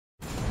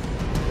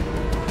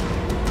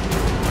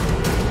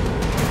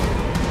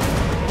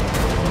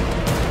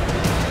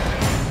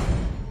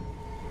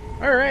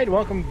Alright,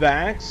 welcome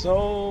back.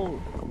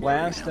 So,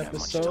 last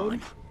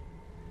episode,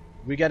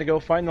 we got to go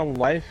find the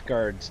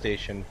lifeguard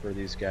station for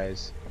these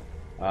guys.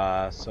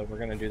 So we're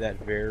going to do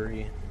that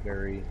very,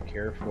 very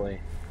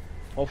carefully.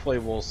 Hopefully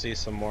we'll see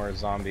some more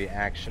zombie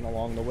action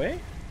along the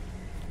way.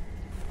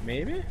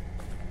 Maybe?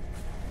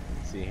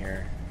 Let's see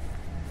here.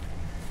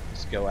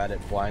 Just go at it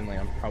blindly.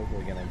 I'm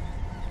probably going to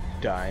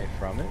die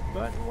from it,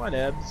 but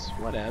whatevs,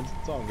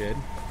 it's all good.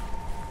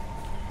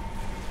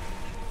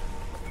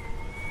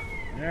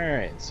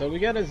 Alright, so we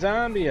got a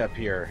zombie up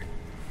here.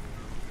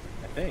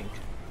 I think.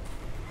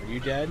 Are you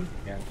dead?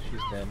 Yeah, she's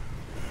dead.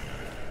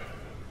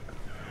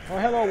 Oh,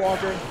 hello,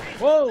 Walker.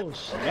 Whoa,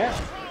 snap.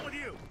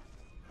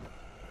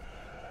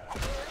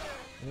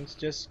 Let's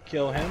just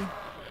kill him.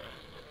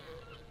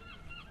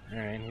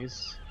 Alright,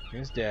 he's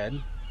dead.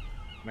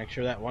 Make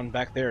sure that one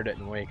back there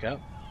didn't wake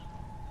up.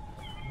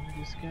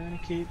 We're just gonna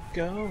keep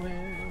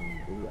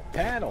going. Ooh, a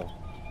paddle.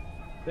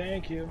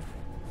 Thank you.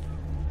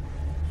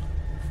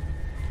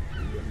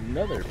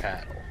 Another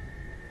paddle.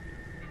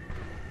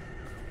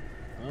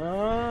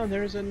 Oh,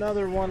 there's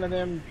another one of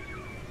them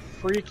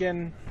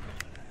freaking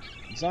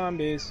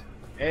zombies.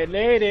 Hey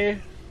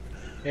lady!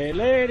 Hey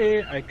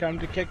lady! I come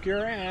to kick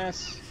your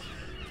ass.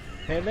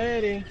 Hey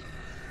lady!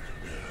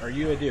 Are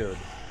you a dude?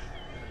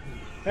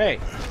 Hey!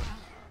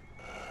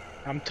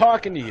 I'm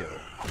talking to you.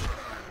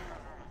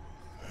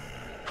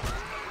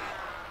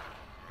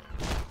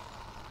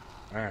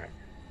 Alright.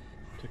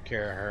 Took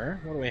care of her.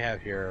 What do we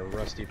have here? A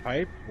rusty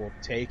pipe. We'll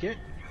take it.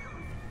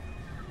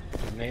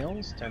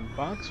 Nails, $10.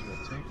 We'll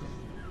take it.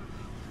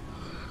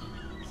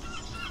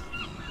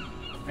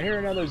 I hear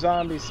another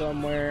zombie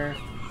somewhere.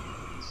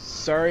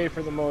 Sorry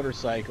for the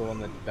motorcycle in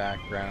the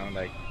background.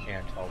 I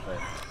can't help it.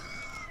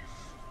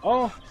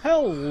 Oh,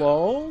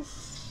 hello!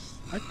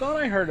 I thought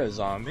I heard a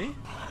zombie.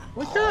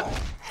 What's up?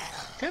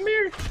 Come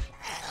here.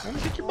 I'm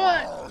gonna get your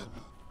butt.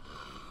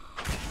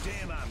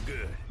 Damn, I'm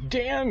good.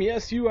 Damn,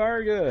 yes, you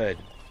are good.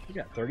 We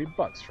got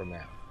 $30 from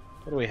that.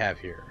 What do we have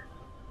here?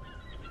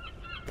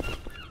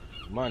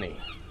 Money.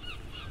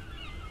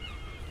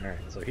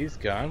 Alright, so he's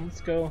gone. Let's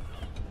go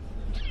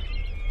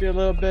do a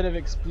little bit of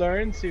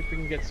exploring, see if we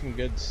can get some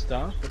good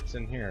stuff. What's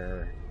in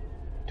here?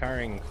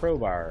 Tarring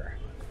crowbar.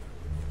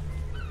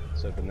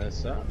 Let's open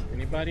this up.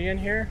 Anybody in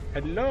here?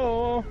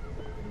 Hello?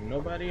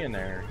 Nobody in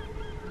there.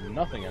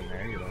 Nothing in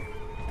there either.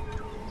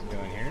 Let's go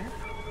in here.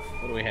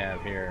 What do we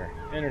have here?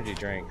 Energy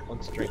drink.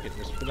 Let's drink it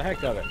just for the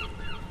heck of it.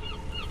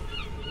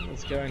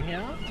 Let's go in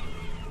here.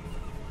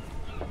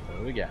 What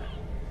do we got?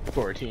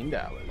 $14.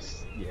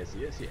 Yes,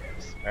 yes,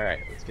 yes.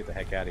 Alright, let's get the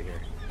heck out of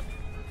here.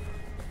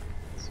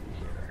 Let's see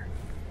here.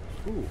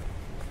 Ooh.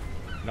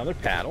 Another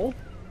paddle.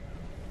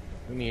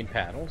 We need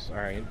paddles.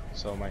 Alright,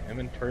 so my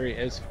inventory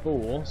is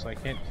full, so I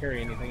can't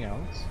carry anything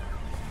else.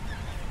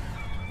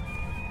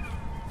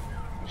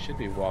 I should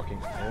be walking.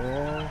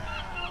 Oh.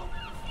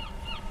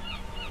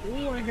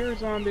 Ooh, I hear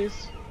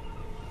zombies.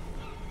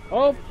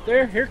 Oh,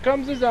 there, here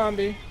comes a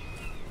zombie.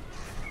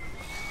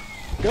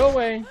 Go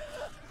away.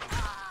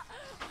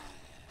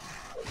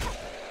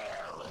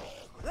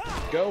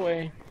 Go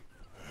away.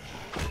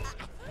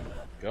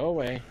 Go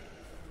away.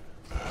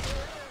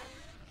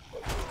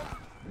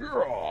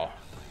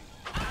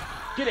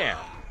 Get down.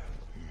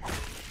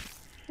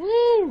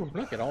 Woo!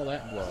 Look at all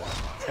that blood.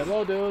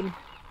 Hello, dude.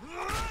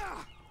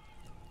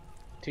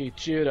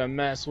 Teach you to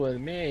mess with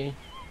me.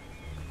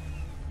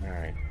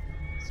 Alright.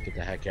 Let's get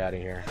the heck out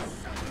of here.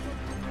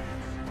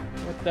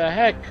 What the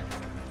heck?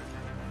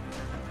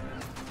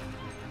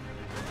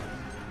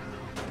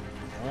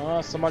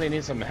 Oh, somebody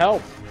needs some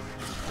help.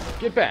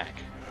 Get back.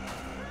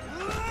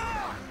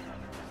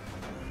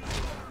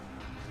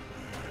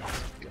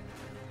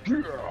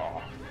 Look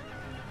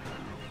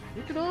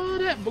at all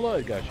that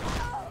blood gushing.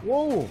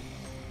 Whoa.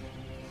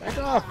 Back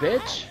off,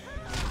 bitch.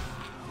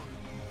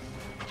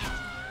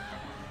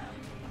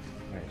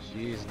 Alright,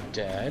 she's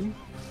dead.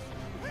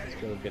 Let's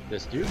go get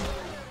this dude.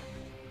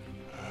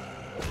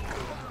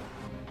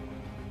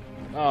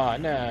 Oh,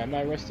 no,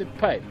 my rusted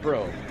pipe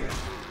broke.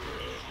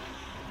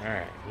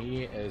 Alright,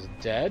 he is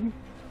dead.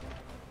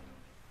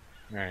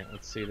 Alright,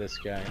 let's see this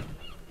guy.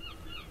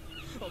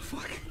 Oh,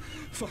 fuck.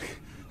 Fuck.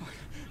 Oh,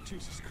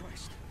 Jesus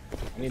Christ.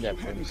 I need that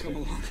Have you person.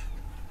 come along?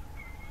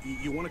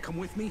 You want to come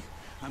with me?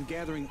 I'm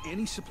gathering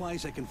any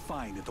supplies I can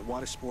find at the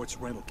water sports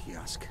rental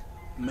kiosk.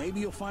 Maybe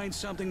you'll find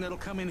something that'll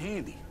come in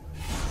handy.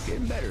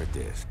 Getting better at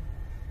this.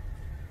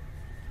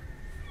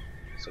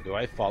 So do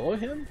I follow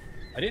him?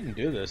 I didn't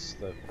do this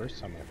the first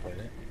time I played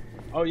it.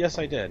 Oh, yes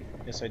I did.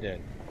 Yes I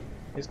did.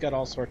 He's got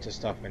all sorts of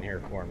stuff in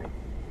here for me.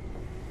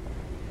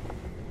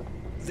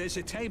 There's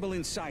a table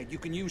inside you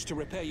can use to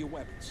repair your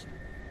weapons.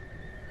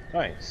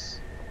 Nice.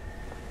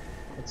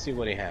 Let's see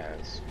what he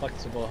has.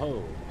 Flexible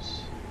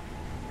hose.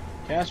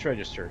 Cash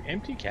register.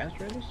 Empty cash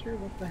register?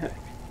 What the heck?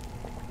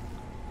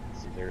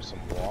 Let's see, there's some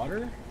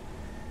water.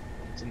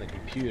 It's in the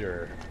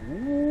computer.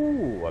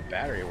 Ooh, a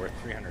battery worth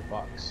 $300.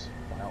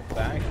 File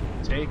back.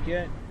 Take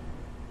it.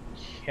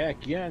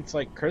 Heck yeah, it's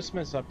like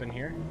Christmas up in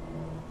here.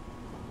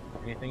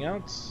 Anything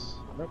else?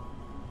 Nope.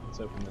 Let's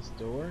open this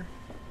door.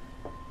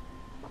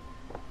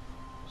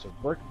 There's a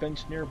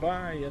workbench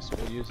nearby. Yes,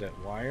 we'll use that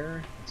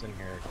wire. What's in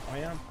here?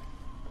 Clamp.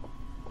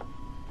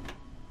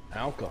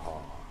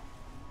 Alcohol.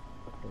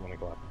 Don't want to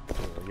go up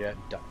yet.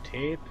 Duct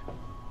tape.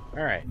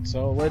 Alright,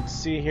 so let's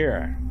see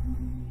here.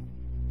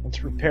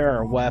 Let's repair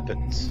our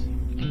weapons.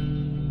 We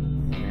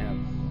have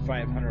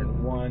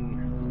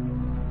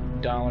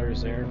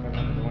 $501 there,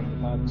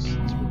 $501. Let's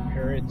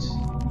repair it.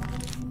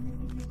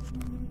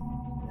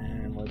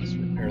 And let's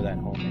repair that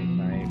homemade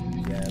knife.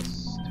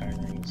 Yes,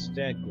 tiring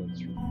stick.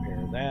 Let's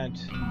repair that.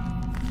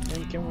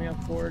 And can we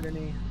afford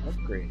any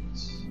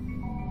upgrades?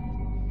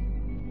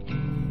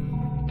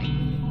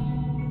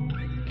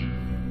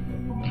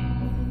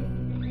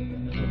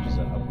 Which is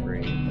an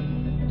upgrade?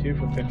 2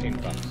 for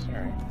 $15.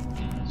 Alright.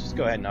 Let's just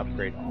go ahead and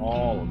upgrade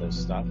all of this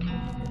stuff.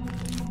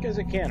 Because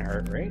it can't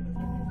hurt, right?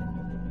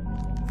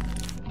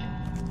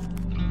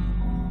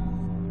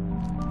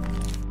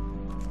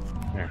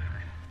 There.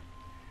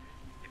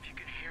 If you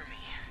can hear me.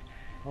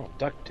 Oh,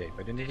 duct tape.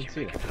 I didn't even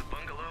see that. The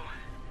bungalow.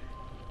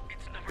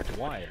 It's number 20.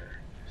 Wire.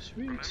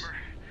 Sweet. Remember?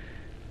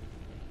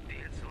 The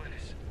insulin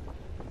is in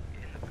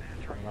the I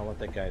bathroom. don't know what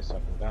that guy's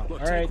talking about.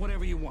 Look, Alright. take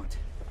whatever you want.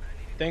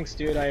 Thanks,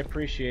 dude. I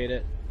appreciate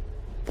it.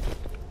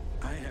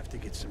 I have to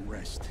get some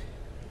rest.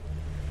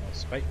 Oh,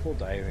 spiteful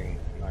diving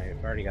knife.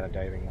 I've already got a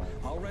diving knife.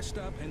 I'll rest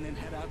up and then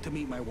head out to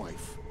meet my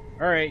wife.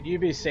 Alright, you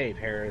be safe,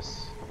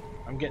 Harris.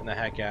 I'm getting the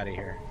heck out of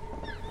here.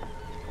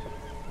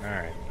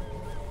 Alright.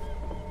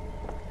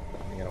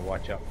 I gotta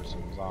watch out for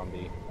some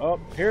zombie. Oh,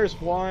 here's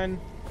one.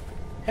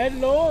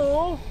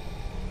 Hello?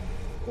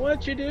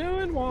 What you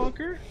doing,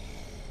 Walker?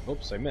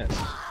 Oops, I missed.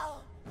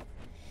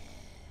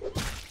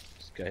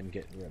 Just go ahead and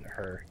get rid of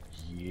her.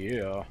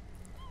 Yeah.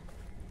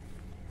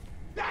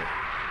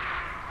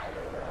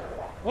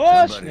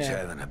 Oh, Somebody's snap.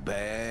 having a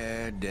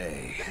bad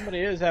day. Somebody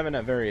is having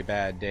a very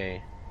bad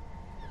day.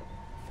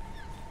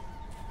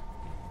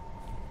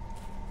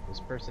 This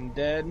person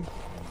dead?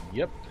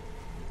 Yep.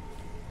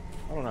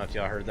 I don't know if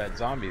y'all heard that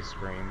zombie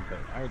scream, but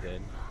I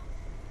did.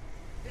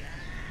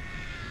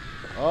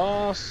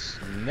 Oh,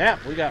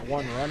 snap! We got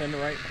one running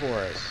right for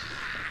us.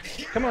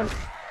 Come on.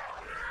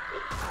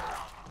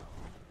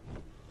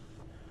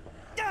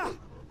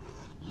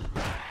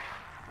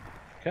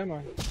 Come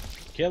on.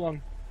 Kill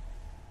him.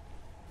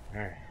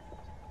 Alright.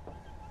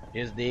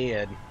 He's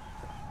dead.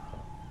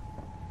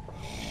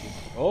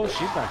 Oh,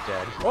 she's not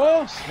dead.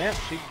 Oh, snap.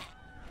 She's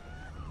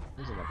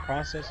in the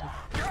process.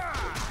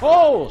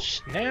 Oh,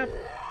 snap.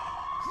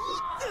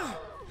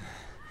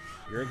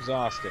 You're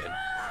exhausted.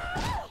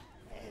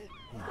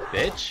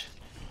 Bitch.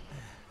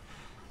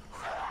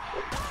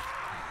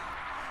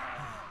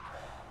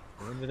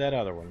 Where did that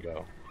other one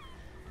go?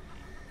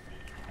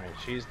 Alright,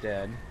 she's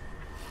dead.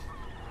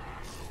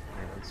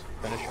 Alright, let's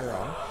finish her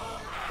off.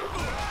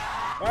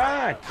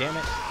 Ah, damn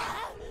it.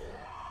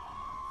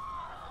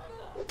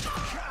 I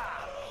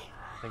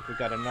think we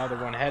got another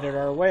one headed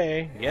our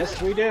way. Yes,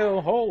 we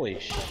do. Holy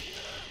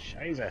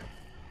shiza.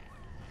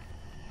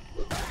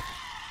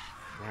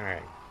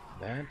 Alright,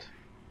 that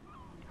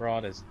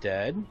broad is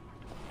dead.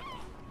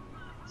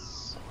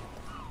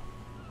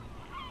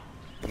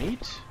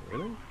 Meat?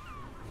 Really?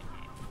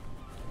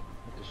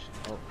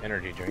 Oh,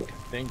 energy drink.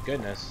 Thank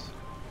goodness.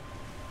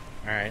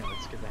 Alright,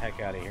 let's get the heck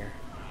out of here.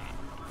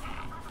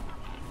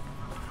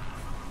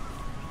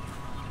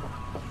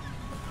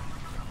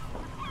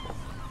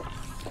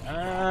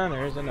 Ah,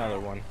 there's another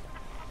one.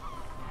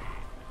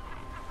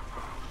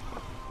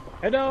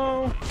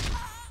 Hello!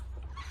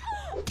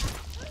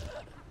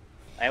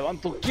 I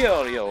want to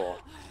kill you!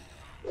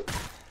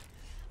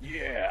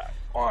 Yeah!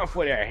 Off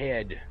with her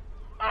head!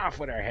 Off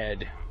with her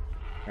head!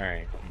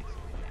 Alright.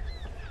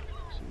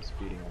 She's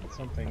feeding on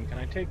something. Can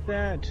I take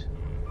that?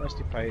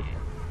 Rusty pipe.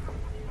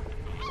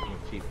 Just gonna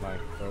keep my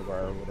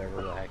crowbar or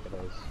whatever the heck it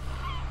is.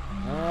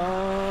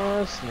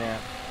 Oh, snap.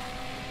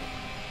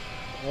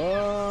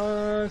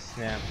 Oh,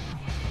 snap.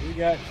 We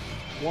got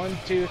 1,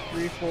 2,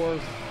 3, 4,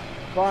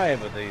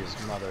 5 of these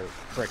mother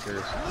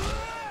frickers.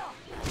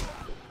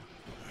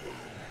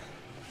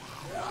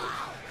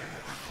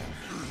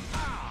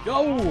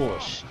 Oh,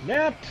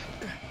 snap!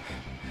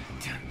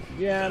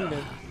 Yeah, I'm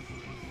dead.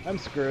 I'm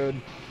screwed.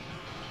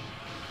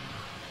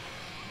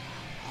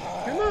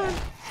 Come on!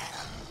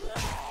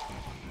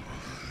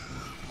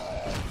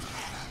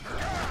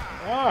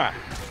 Ah!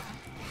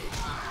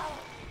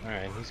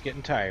 Alright, he's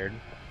getting tired.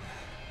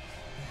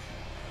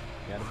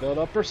 Gotta build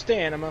up her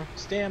stamina.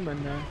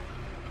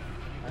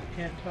 I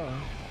can't talk.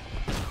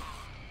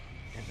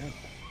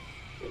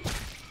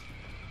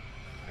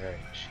 Alright,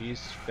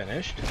 she's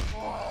finished.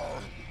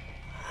 Alright,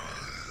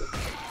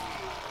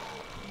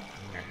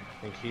 I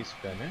think he's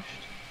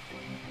finished.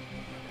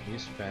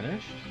 He's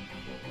finished.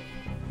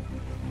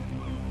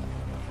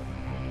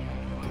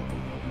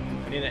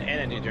 I need an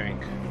energy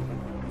drink.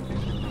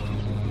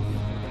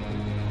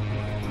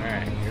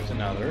 Alright, here's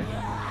another.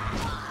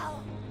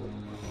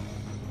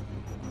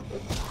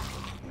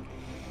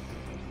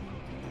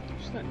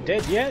 She's not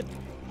dead yet.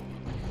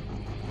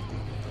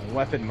 The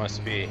weapon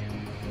must be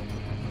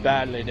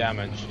badly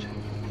damaged.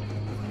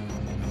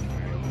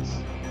 Alright, let's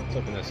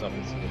open this up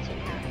and see what's in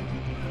here.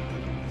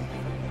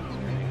 Is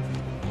there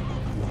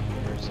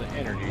There's an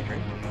energy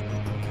drink.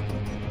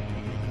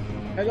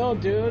 Hello,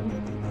 dude.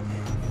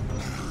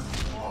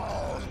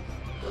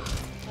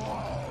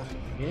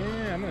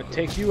 Yeah, I'm gonna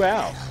take you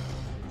out.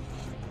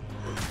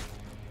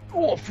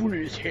 Off with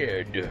his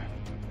head.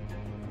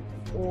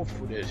 Off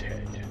with his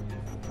head.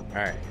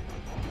 Alright.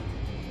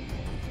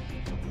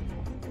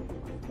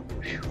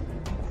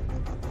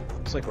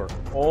 Looks like we're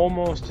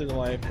almost to the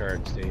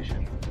lifeguard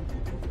station.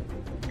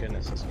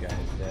 Goodness, this guy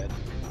is dead.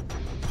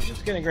 I'm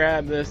just gonna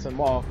grab this and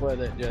walk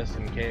with it just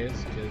in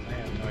case, because I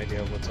have no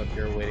idea what's up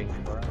here waiting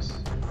for us.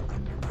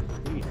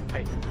 Ooh,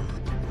 pipe.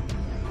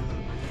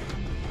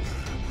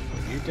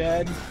 Are you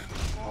dead?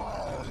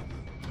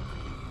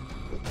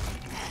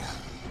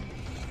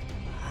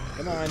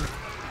 Come on,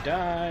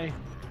 die!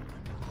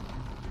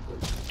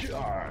 Die!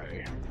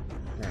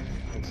 Alright,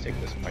 let's take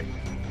this pipe.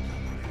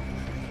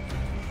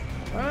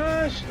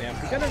 Ah,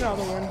 snap, we got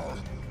another one.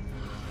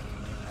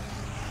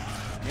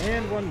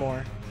 And one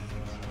more.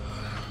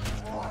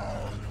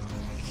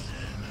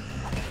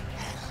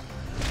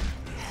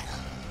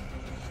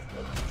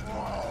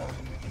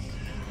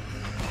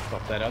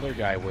 Thought that other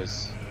guy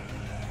was...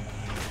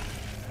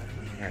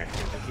 Alright, I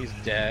think he's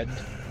dead.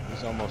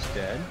 He's almost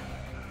dead.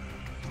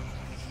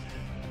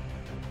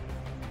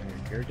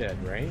 You're dead,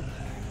 right?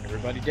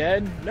 Everybody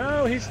dead?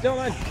 No, he's still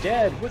not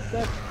dead! What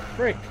the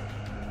frick?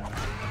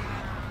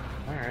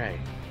 Alright.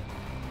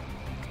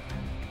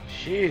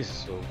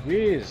 Jeez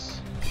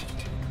Louise.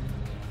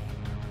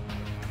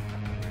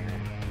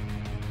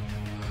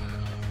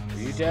 Are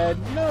you dead?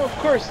 No, of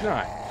course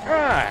not!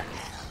 Ah!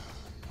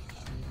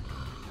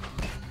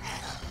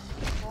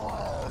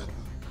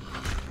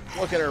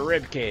 Look at her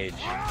ribcage.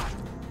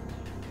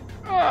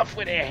 Off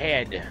with her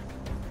head!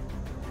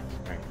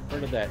 Alright, where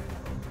did that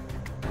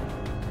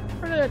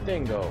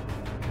thing go?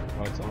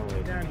 Oh, it's all the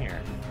way down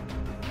here.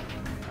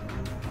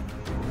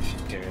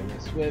 Carry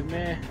this with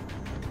me.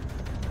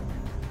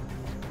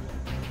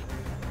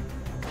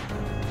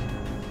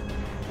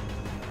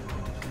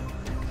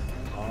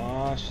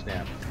 Oh,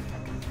 snap.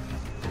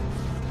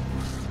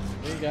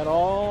 We got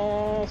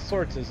all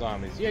sorts of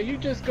zombies. Yeah, you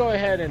just go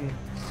ahead and...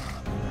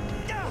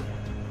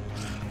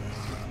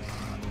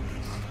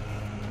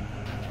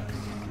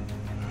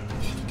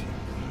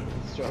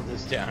 Let's throw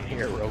this down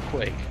here real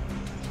quick.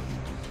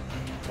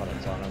 Thought I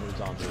saw another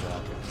zombie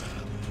walking.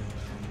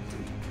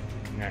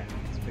 Alright,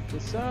 let's pick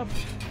this up.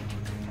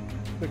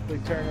 Quickly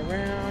turn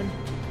around.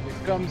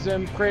 Here comes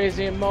them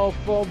crazy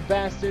mofo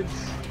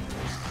bastards.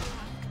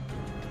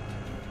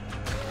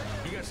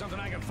 You got something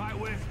I can fight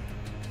with?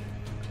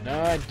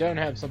 No, I don't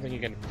have something you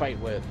can fight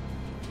with.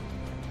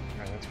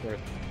 Alright, that's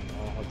worth...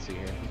 Oh, let's see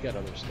here. We got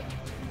other stuff.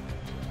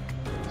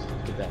 Let's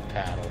get that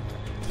paddle.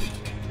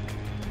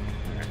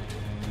 Alright.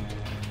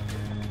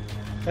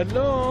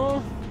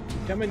 Hello?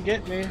 Come and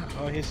get me.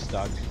 Oh, he's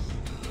stuck.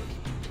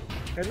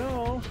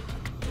 Hello?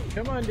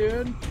 Come on,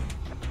 dude.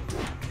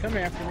 Come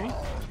after me.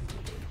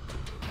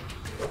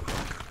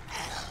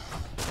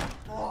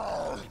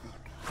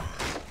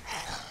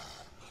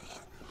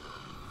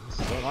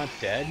 Still not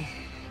dead?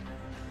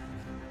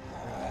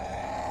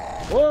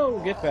 Whoa!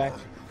 Get back.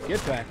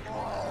 Get back.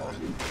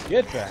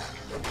 Get back.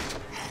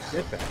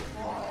 Get back.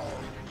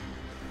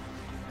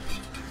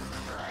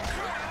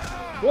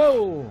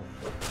 Whoa!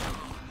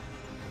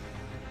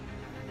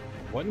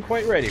 Wasn't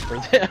quite ready for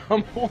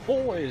them.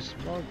 Holy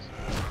smokes.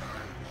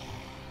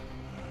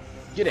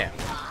 Get out.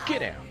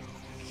 Get out.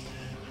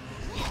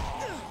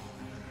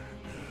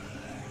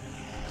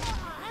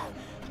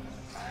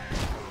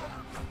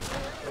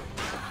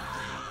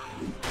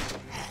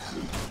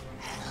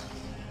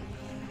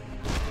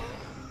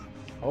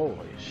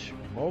 Holy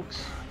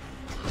smokes.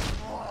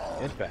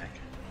 Get back.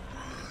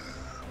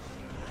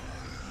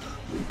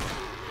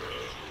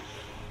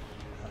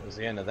 That was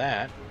the end of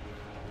that.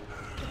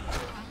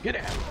 Get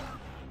out.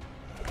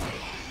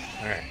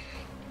 Alright.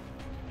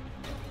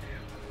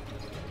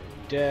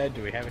 Dead.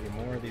 Do we have any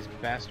more of these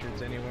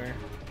bastards anywhere?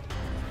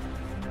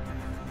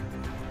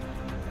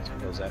 Let's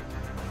close that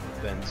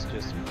fence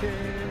just in case.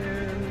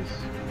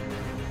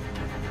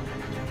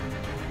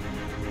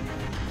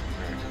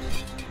 Alright.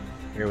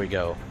 Here we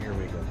go. Here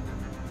we go.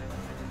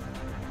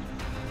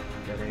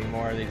 Got any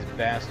more of these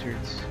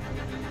bastards?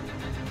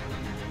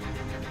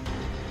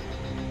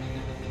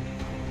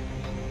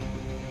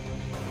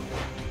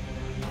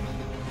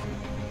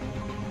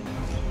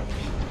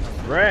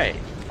 Right.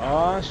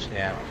 Oh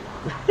snap.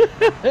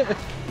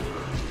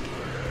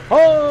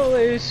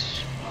 Holy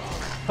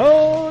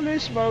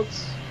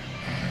smokes.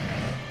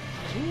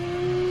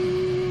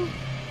 Ooh.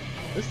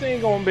 This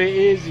ain't gonna be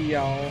easy,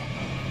 y'all.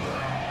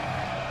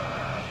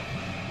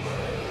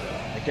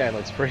 That guy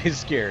looks pretty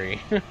scary.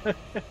 Do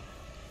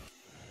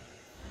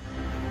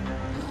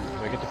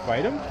I get to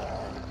fight him?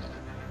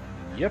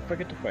 Yep, I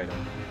get to fight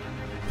him.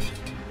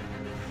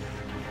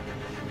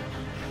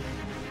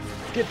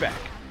 Get back.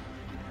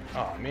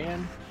 Oh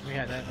man, we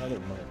had that other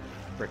mother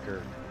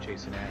fricker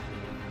chasing after me.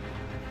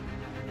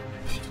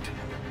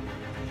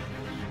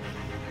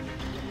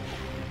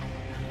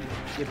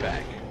 Get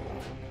back.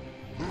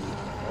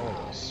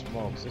 Holy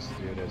smokes, this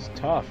dude is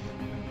tough.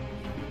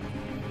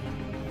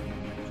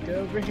 get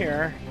over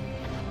here.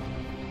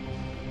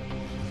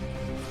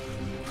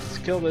 Let's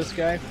kill this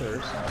guy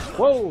first.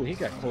 Whoa, he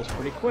got close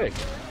pretty quick.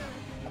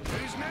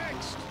 Who's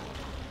next?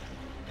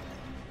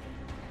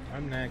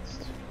 I'm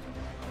next.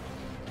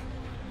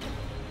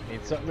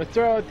 Need something to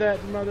throw at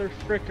that mother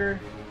fricker.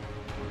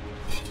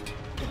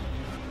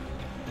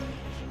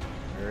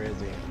 Where is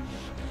he?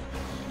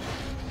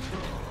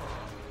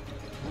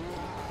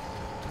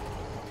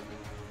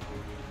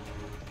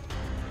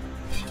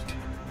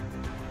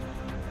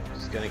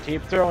 Just gonna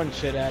keep throwing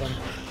shit at him.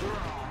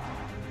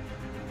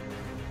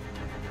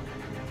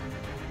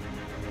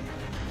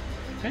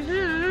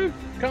 Hello,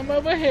 come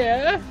over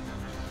here.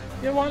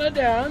 You wanna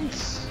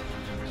dance?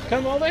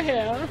 Come over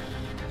here.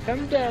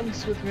 Come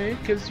dance with me,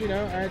 cause you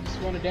know I just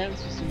wanna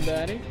dance with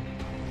somebody.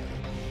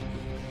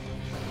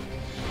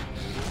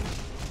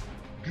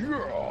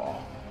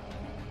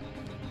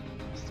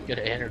 Let's get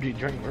an energy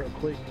drink real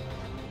quick.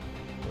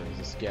 Where's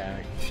this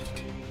guy?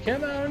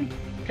 Come on,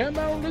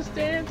 let's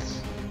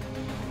dance.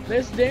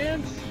 Let's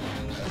dance.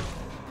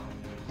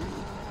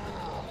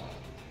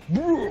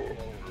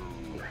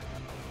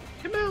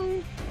 Come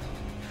on,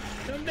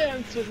 come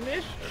dance with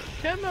me.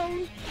 Come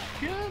on.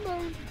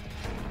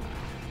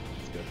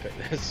 Let's go pick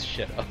this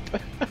shit up.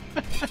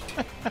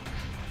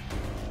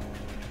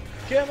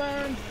 Come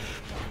on.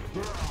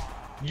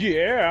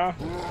 Yeah.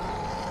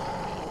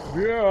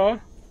 I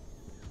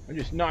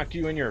just knocked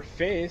you in your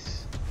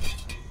face.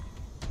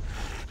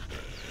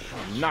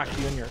 I knocked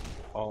you in your...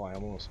 Oh, I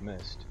almost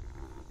missed.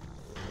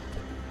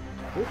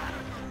 Oop.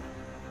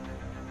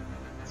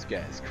 This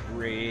guy's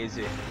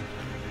crazy.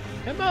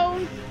 Come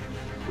on.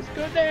 Let's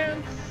go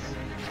dance.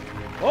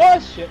 Oh,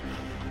 shit.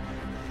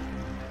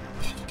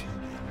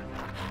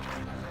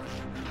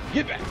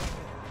 Get back.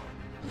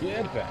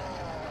 Get back.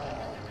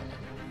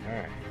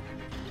 Alright.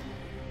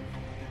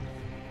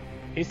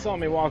 He saw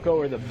me walk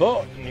over the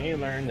boat, and he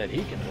learned that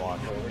he can walk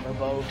over the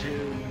boat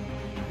too.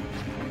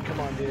 Come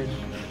on, dude.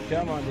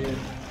 Come on, dude.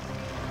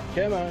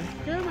 Come on.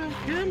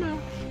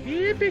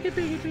 Yeah, piggy.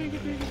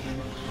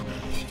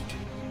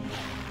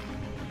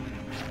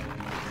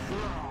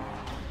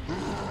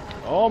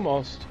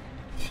 Almost.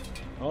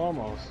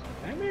 Come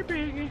here,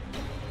 piggy.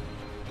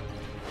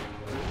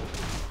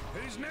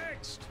 Who's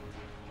next?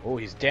 Oh,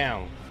 he's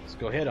down. Let's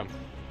go hit him.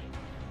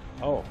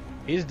 Oh,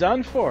 he's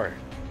done for.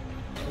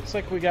 Looks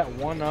like we got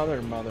one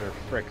other mother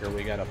fricker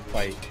we gotta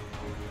fight.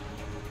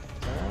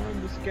 So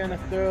I'm just gonna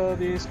throw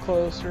these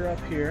closer up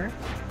here,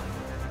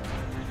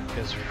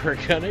 because we're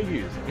gonna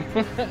use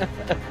them.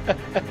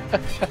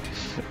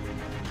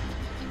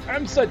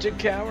 I'm such a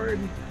coward.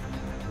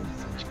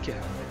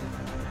 Alright,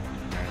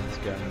 let's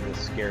go into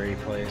this scary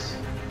place.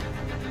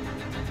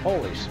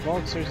 Holy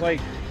smokes, there's a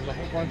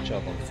whole bunch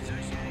of them.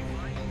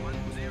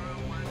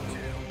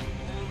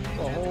 There's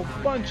a whole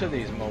bunch of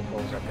these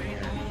mofos up in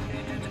here.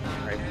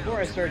 Alright, before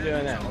I start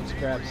doing that, let's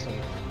grab some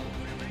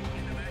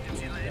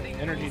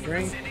energy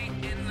drink.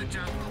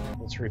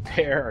 Let's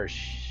repair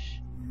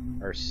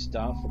our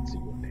stuff. Let's see,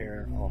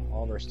 repair. Oh,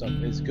 all of our stuff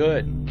is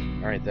good.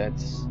 Alright,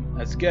 that's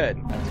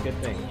good. That's a good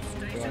thing.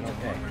 We're doing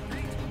okay.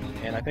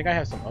 And I think I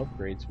have some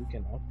upgrades we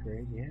can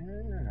upgrade.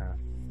 Yeah.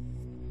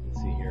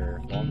 Let's see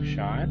here. Long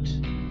shot.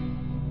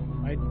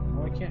 I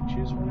can't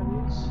choose one of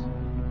these.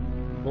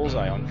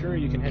 Bullseye. On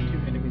Fury, you can hit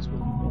 2 enemies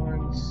with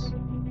thorns.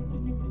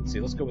 Let's see,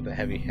 let's go with the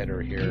heavy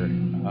hitter here.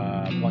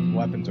 Blunt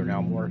weapons are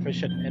now more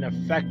efficient and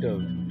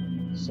effective,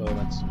 so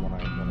that's what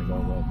I want to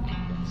go with.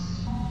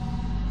 Yes.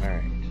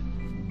 Alright.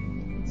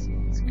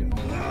 Let's go.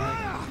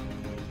 Oh,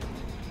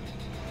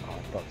 I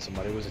thought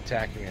somebody was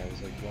attacking me. I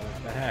was like, what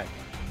the heck?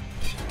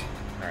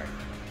 Alright.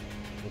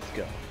 Let's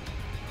go.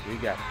 We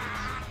got this.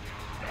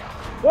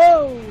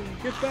 Whoa!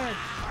 Get back!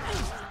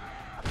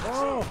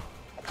 Oh!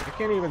 I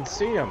can't even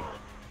see him.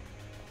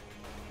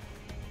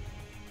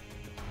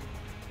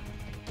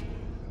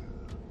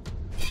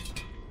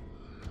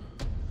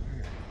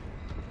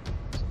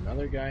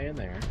 Another guy in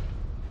there.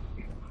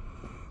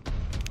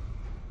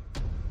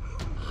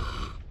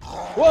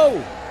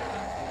 Whoa!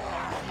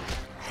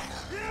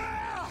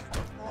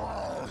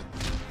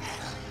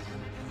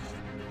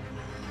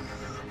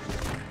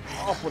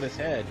 Off with his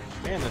head.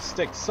 Man, this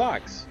stick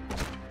sucks.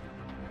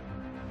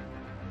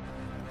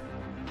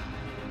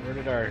 Where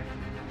did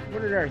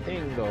our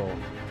thing go?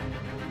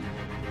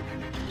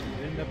 Did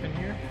it end up in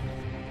here?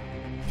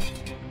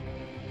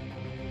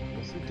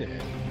 Yes, it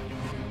did.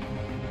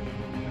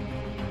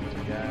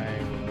 Guy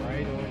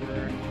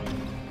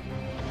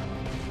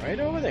right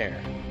over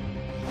there.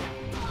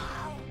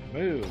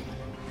 Move.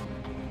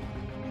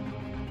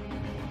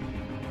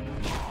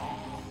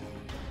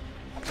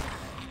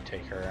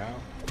 Take her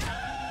out.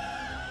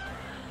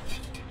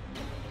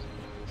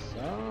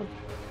 So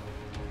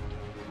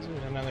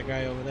there's another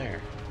guy over there.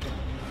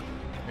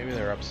 Maybe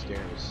they're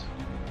upstairs.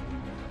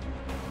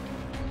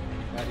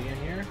 Anybody in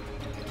here?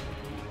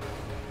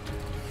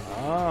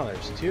 Oh,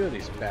 there's 2 of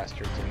these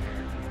bastards in here.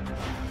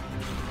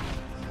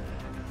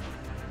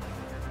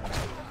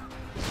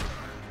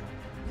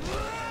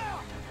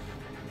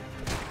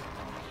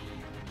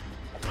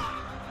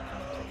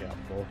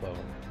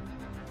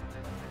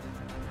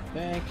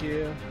 Thank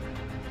you.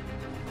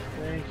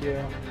 Thank you.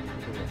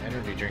 There's an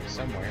energy drink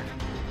somewhere.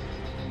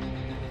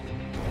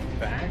 In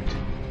fact,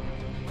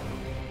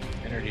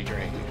 energy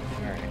drink.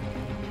 Alright.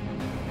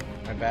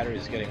 My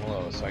battery's getting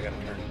low, so I gotta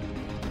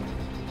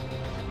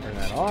turn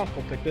that off.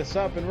 We'll pick this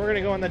up and we're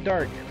gonna go in the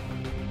dark.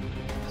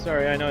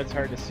 Sorry, I know it's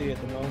hard to see at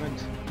the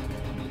moment.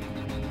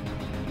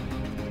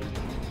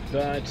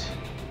 But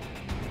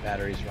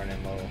battery's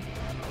running low.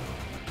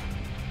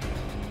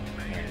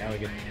 Alright, now we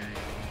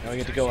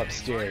get to go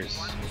upstairs.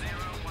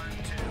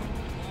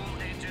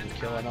 And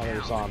kill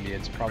another zombie.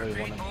 It's probably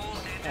one of those.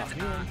 Oh,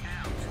 here.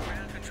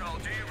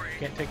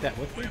 Can't take that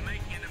with me?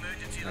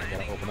 I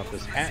gotta open up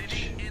this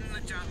hatch.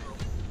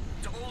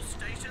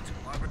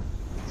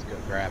 Let's go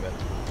grab it.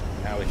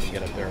 Now we can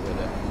get up there with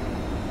it.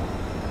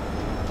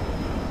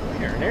 Oh,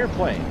 here, an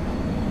airplane.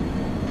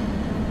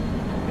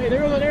 Hey,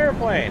 there was an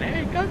airplane.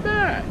 Hey, come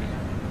back.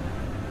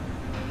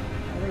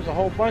 Oh, there's a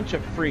whole bunch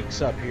of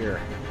freaks up here.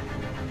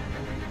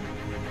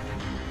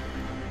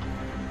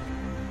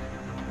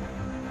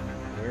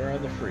 Where are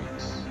the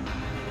freaks?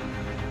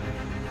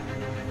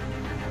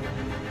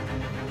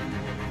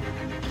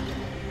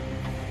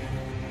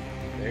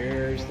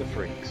 There's the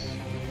freaks.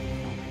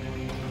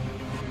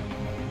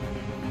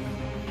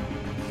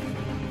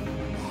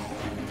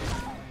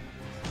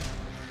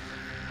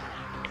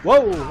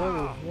 Whoa,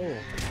 whoa, whoa.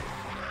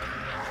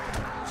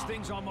 This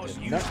thing's almost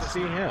Did not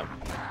see him.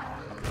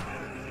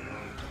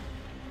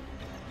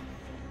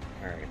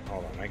 Alright,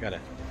 hold on. I gotta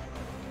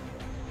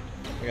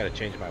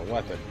change my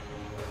weapon.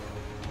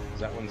 'Cause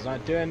that one's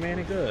not doing me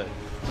any good.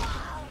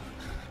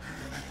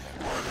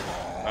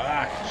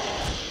 Ah,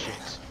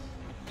 shit.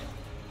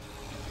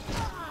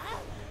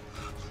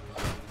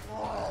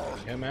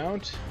 Him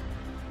out.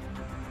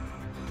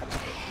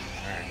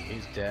 Alright,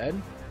 he's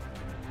dead.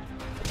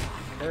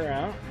 Her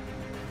out.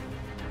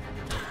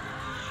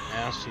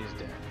 Now she's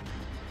dead.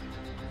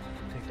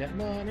 Take that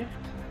money.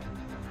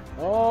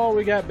 Oh,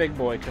 we got big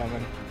boy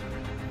coming.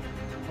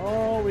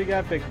 Oh, we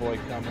got big boy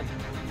coming.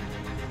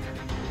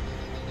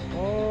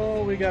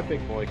 Oh, we got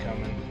big boy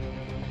coming.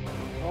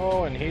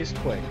 Oh, and he's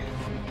quick.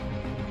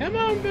 Come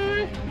on,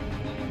 boy.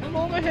 Come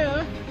over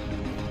here.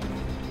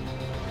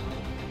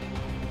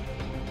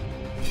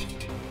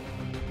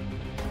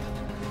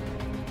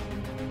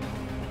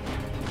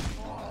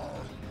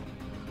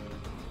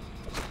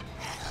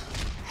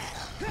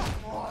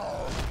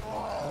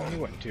 He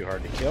wasn't too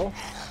hard to kill.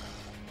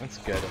 That's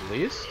good, at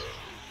least.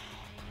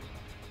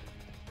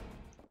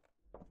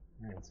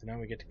 Alright, so now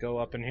we get to go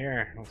up in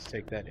here. Let's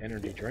take that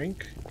energy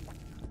drink.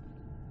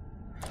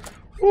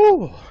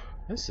 Ooh,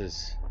 this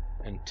is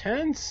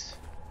intense.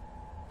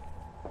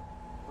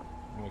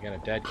 And we got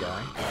a dead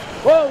guy.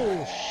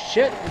 Whoa,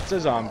 shit, it's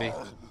a zombie.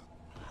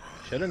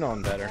 Should have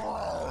known better.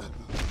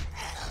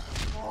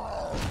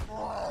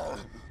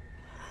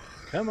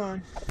 Come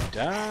on,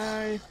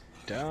 die,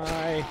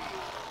 die.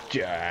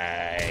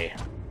 Die.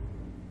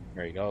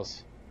 There he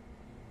goes.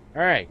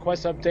 Alright,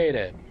 quest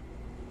updated.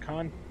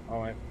 Oh,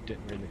 I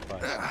didn't read the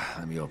quest.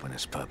 Let me open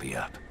this puppy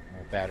up.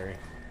 Battery.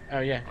 Oh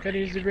yeah, gotta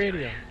use the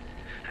radio.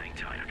 Hang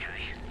tight,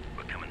 okay?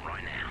 We're coming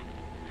right now.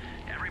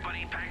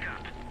 Everybody pack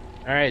up.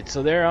 Alright,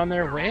 so they're on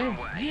their way.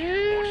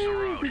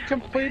 Yeah, we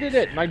completed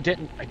it. And I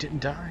didn't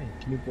die.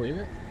 Can you believe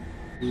it?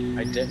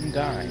 I didn't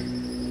die.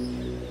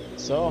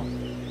 So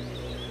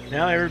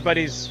now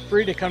everybody's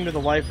free to come to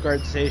the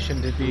lifeguard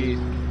station to be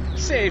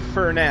safe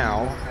for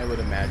now, I would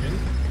imagine.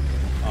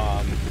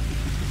 Oh,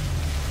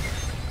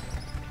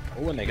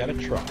 and they got a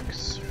truck.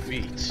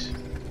 Sweet.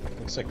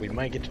 Looks like we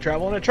might get to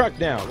travel in a truck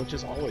now, which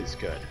is always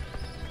good.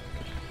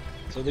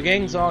 So the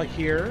gang's all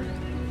here.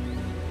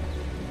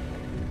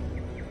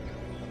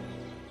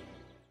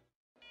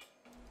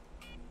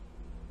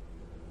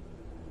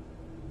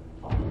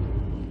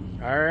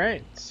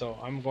 Alright, so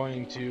I'm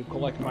going to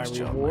collect my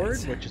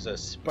reward, which is a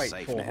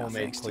spiteful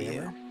homemade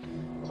cleaver.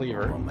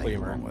 Cleaver.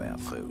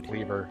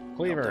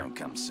 Don't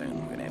come soon.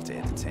 We're gonna have to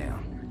head to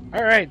town.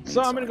 Alright,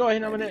 so I'm gonna go ahead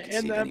and I'm gonna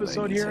end the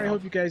episode here. I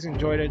hope you guys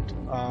enjoyed it.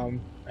 I've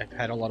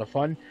had a lot of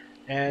fun.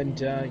 And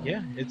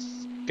yeah, it's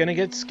gonna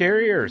get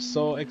scarier,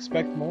 so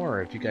expect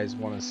more if you guys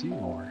want to see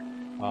more.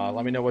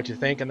 Let me know what you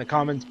think in the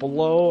comments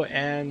below,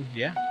 and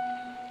yeah.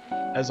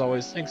 As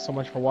always, thanks so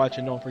much for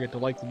watching. Don't forget to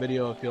like the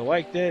video if you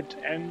liked it,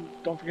 and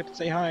don't forget to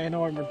say hi. I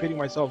know I'm repeating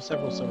myself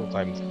several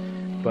times,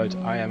 but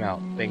I am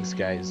out. Thanks,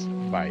 guys.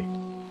 Bye.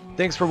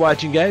 Thanks for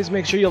watching, guys.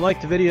 Make sure you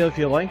like the video if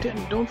you liked it,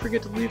 and don't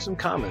forget to leave some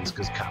comments,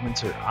 because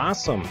comments are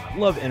awesome. I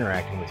love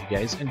interacting with you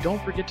guys, and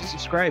don't forget to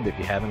subscribe if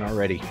you haven't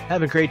already.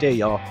 Have a great day,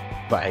 y'all.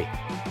 Bye.